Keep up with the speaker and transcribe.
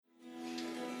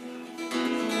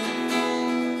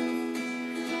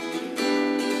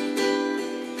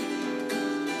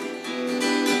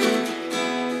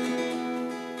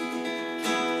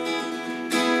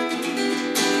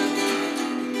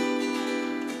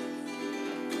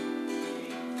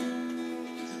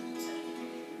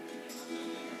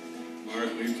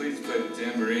will you please play the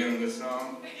tambourine on this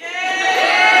song?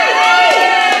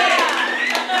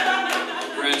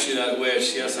 I'll grant you that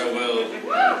wish. Yes, I will.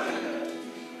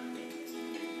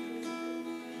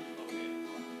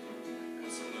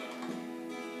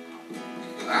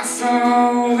 I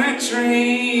saw that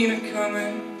train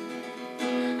a-comin'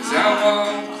 as I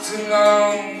walked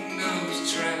along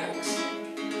those tracks.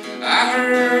 I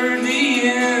heard the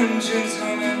engines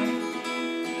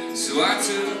humming, so I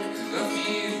took a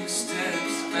few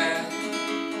steps back.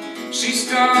 She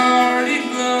started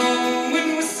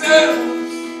blowing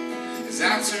whistles as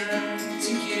I turned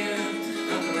to give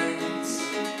a glance.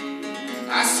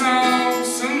 I saw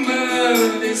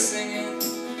somebody singing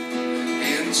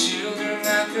and the children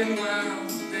laughing while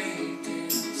they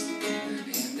danced.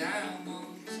 And I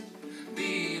won't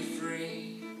be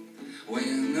afraid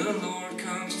when the Lord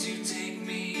comes to take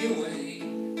me away.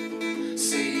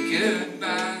 Say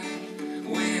goodbye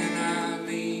when I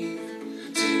leave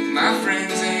to my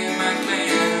friends and my family.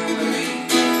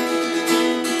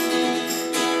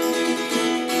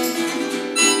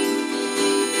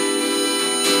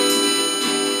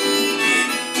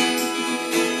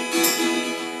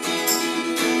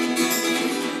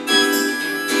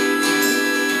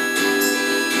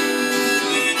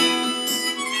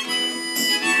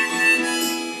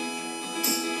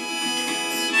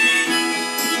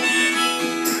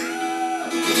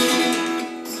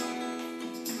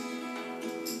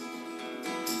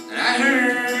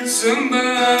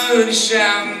 Somebody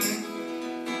shouting,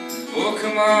 oh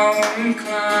come on,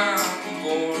 climb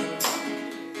aboard.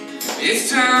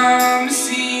 It's time to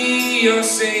see your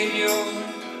Savior.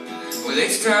 Well,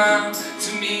 it's time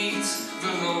to meet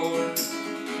the Lord.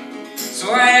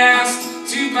 So I asked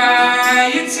to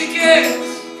buy a ticket,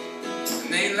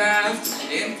 and they laughed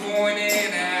and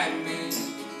pointed at me.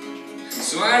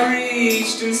 So I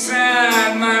reached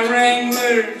inside my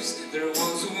Wranglers. There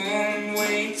was a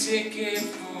one-way ticket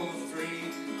for free,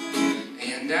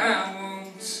 and I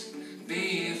won't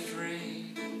be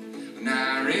afraid when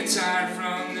I retire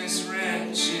from this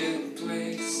wretched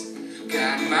place.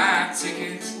 Got my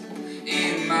ticket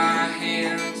in my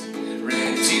hand,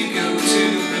 ready to go to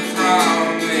the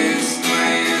promised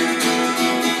land.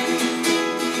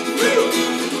 Woo!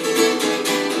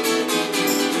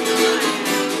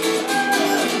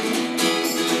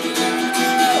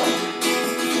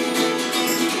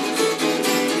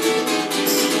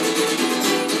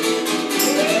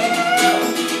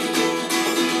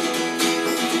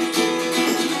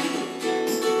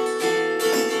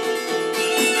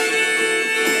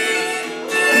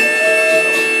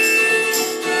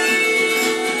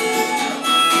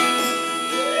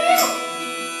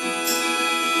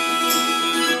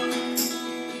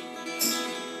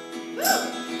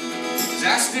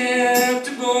 Stepped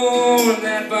aboard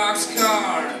that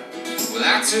boxcar. Well,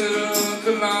 I took a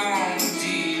long,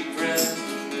 deep breath,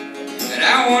 and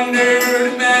I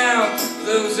wondered about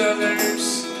those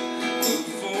others who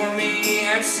before me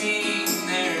had seen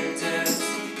their death.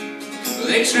 Well,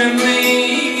 they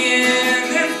trembling in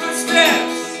their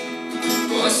footsteps,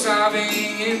 or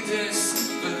sobbing in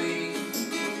disbelief,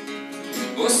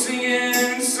 or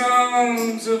singing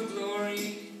songs of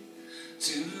glory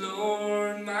to the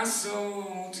Lord my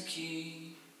soul to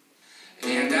keep.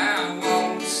 And I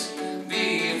won't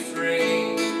be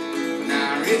afraid when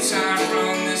I retire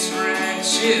from this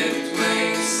wretched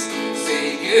place.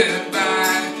 Say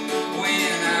goodbye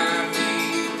when I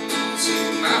leave to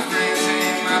my friends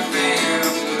and my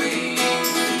family.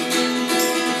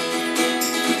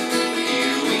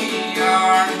 Here we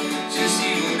are, just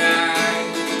you and I,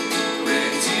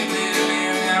 ready to live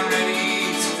and not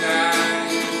ready to die.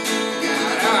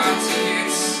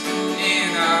 Tickets in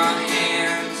our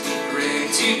hands, ready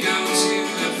to go to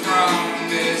the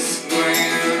promised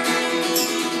land.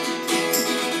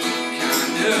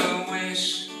 Kinda wish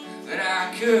that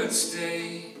I could stay,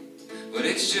 but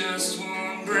it's just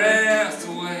one breath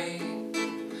away,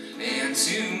 and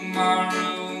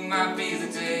tomorrow might be the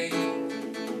day